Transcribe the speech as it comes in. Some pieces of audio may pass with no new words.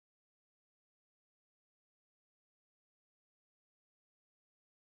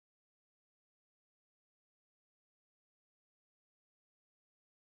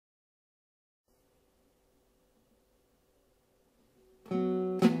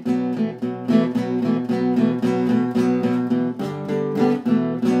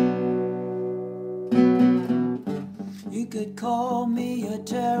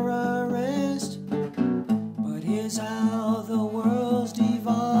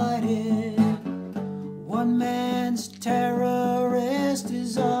terrorist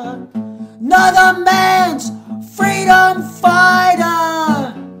is another man's freedom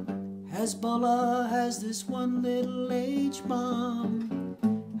fighter. Hezbollah has this one little H-bomb.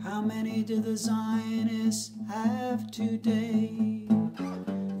 How many do the Zionists have today?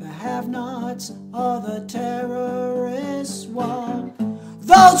 The have-nots are the terrorists, while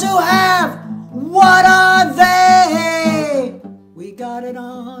those who have, what are they? We got it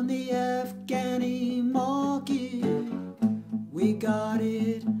on the Afghani market. We got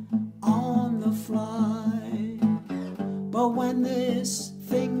it on the fly. But when this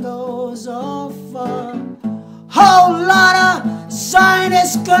thing goes off, a whole lot of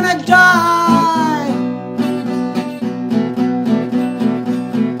Zionists gonna die.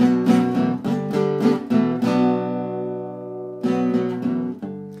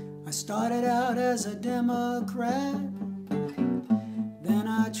 I started out as a Democrat, then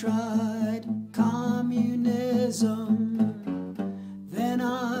I tried communism, then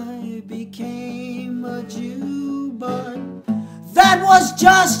I became a Jew, but that was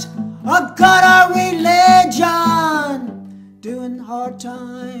just a gutter religion. Doing hard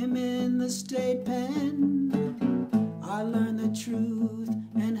time in the state pen, I learned the truth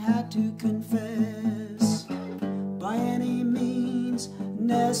and had to confess. By any means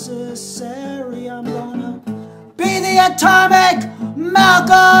necessary, I'm gonna be the atomic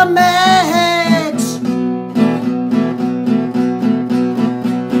Malcolm X.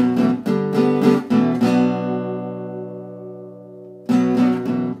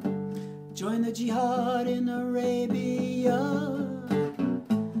 Join the jihad in Arabia.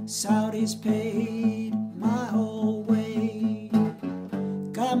 Saudis paid my whole way.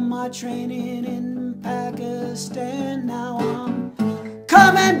 Got my training in Pakistan. Now I'm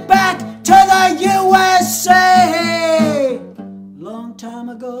coming back to the USA. Long time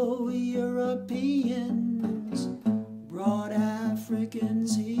ago, Europeans brought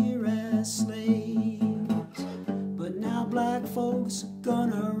Africans here as slaves. But now black folks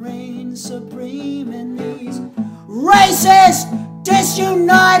gonna reign supreme in these racist,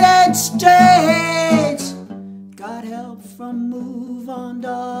 disunited states. Got help from MoveOn.org,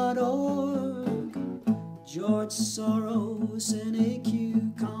 George Soros and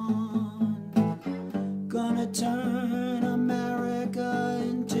AQ Khan. Gonna turn America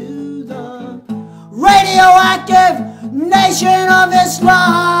into the radioactive nation of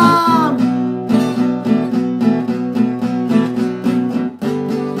Islam.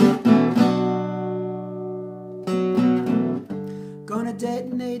 Gonna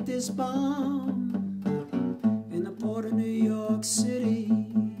detonate this bomb in the port of New York City.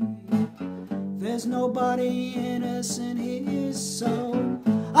 There's nobody innocent here, so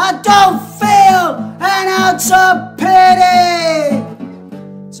I don't feel an ounce of pity.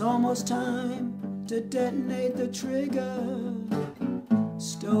 It's almost time to detonate the trigger,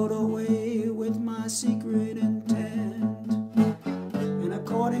 stowed away with my secret intent. And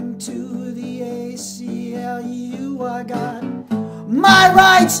according to the ACLU, I got my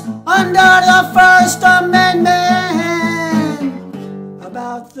rights under the First Amendment.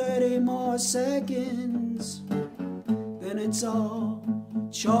 About 30 more seconds, then it's all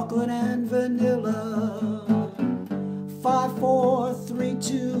chocolate and vanilla. 5, 4, 3,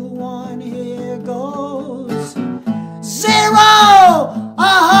 2, 1, here goes 0.